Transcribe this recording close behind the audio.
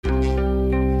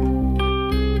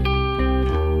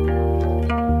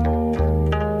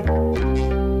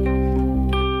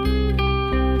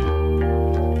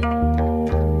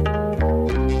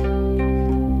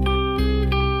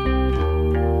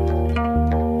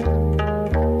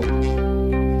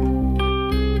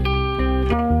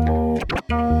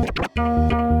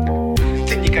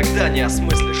не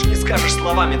осмыслишь, не скажешь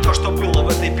словами то, что было в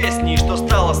этой песне и что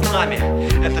стало с нами.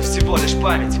 Это всего лишь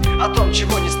память о том,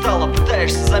 чего не стало.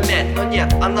 Пытаешься замять, но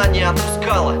нет, она не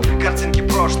отпускала. Картинки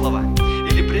прошлого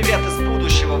или привет из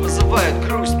будущего вызывают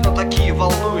грусть, но такие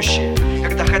волнующие.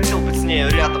 Когда хотел быть с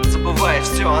нею рядом, забывая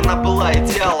все, она была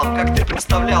идеалом, как ты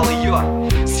представлял ее.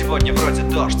 Сегодня вроде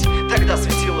дождь, тогда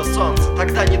светило солнце,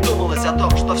 тогда не думалось о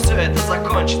том, что все это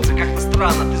закончится. Как-то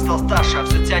странно, ты стал старше, а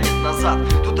все тянет назад,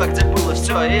 туда, где было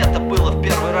все, и это было в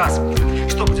первый раз.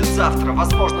 Что будет завтра?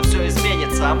 Возможно, все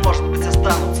изменится, а может быть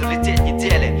останутся лететь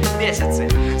недели, месяцы,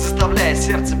 заставляя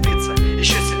сердце биться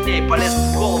еще сильнее. Полезут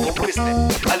в голову мысли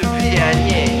о любви и о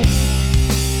ней.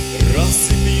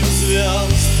 Россыпью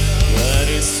звезд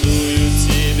нарисую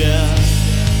тебя,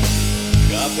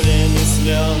 каплями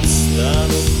слез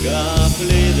станут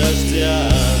капли дождя.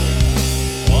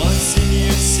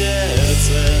 Осенью в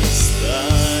сердце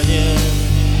станет.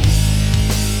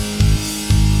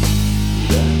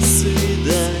 До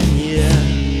свидания.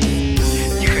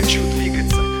 Не хочу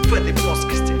двигаться в этой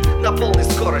плоскости на полной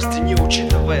скорости, не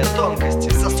учитывая тонкости,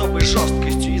 с особой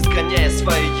жесткостью изгоняя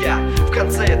свое «я». В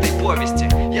конце этой повести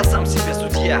я сам себе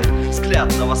судья.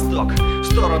 Взгляд на восток, в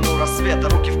сторону рассвета,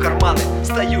 руки в карманы.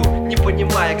 Стою, не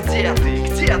понимая, где ты?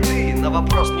 На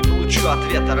вопрос не получу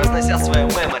ответа, разнося свою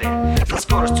мемори со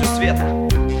скоростью света.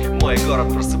 Мой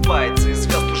город просыпается, и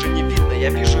звезд уже не видно. Я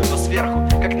вижу его сверху,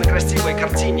 как на красивой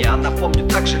картине. Она, помню,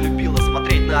 так же любила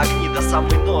смотреть на огни до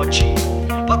самой ночи.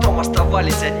 Потом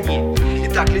оставались одни, и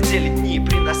так летели дни,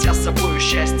 принося с собой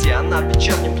счастье. Она в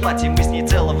вечернем платье, мы с ней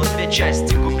целого две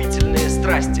части. Губительные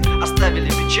страсти оставили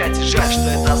печати. Жаль, что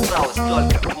это осталось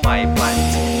только в моей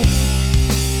памяти.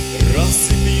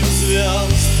 Россыпью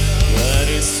звезд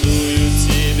нарисую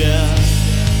тебя,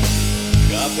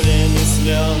 каплями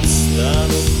слез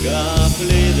станут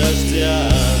капли дождя.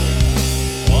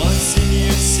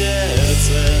 Осенью в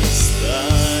сердце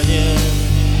станет.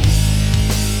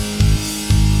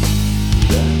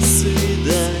 До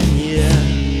свидания.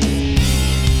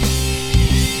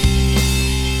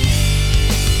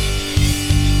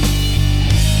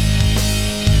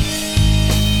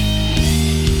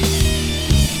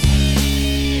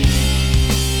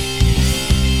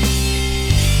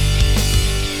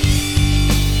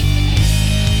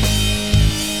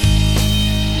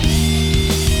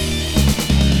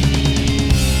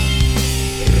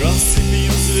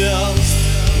 Россыпью звезд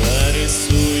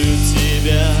нарисую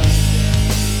тебя,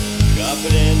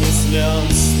 каплями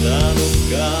слез станут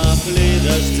капли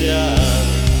дождя.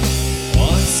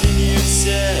 Осенью в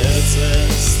сердце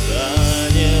станет.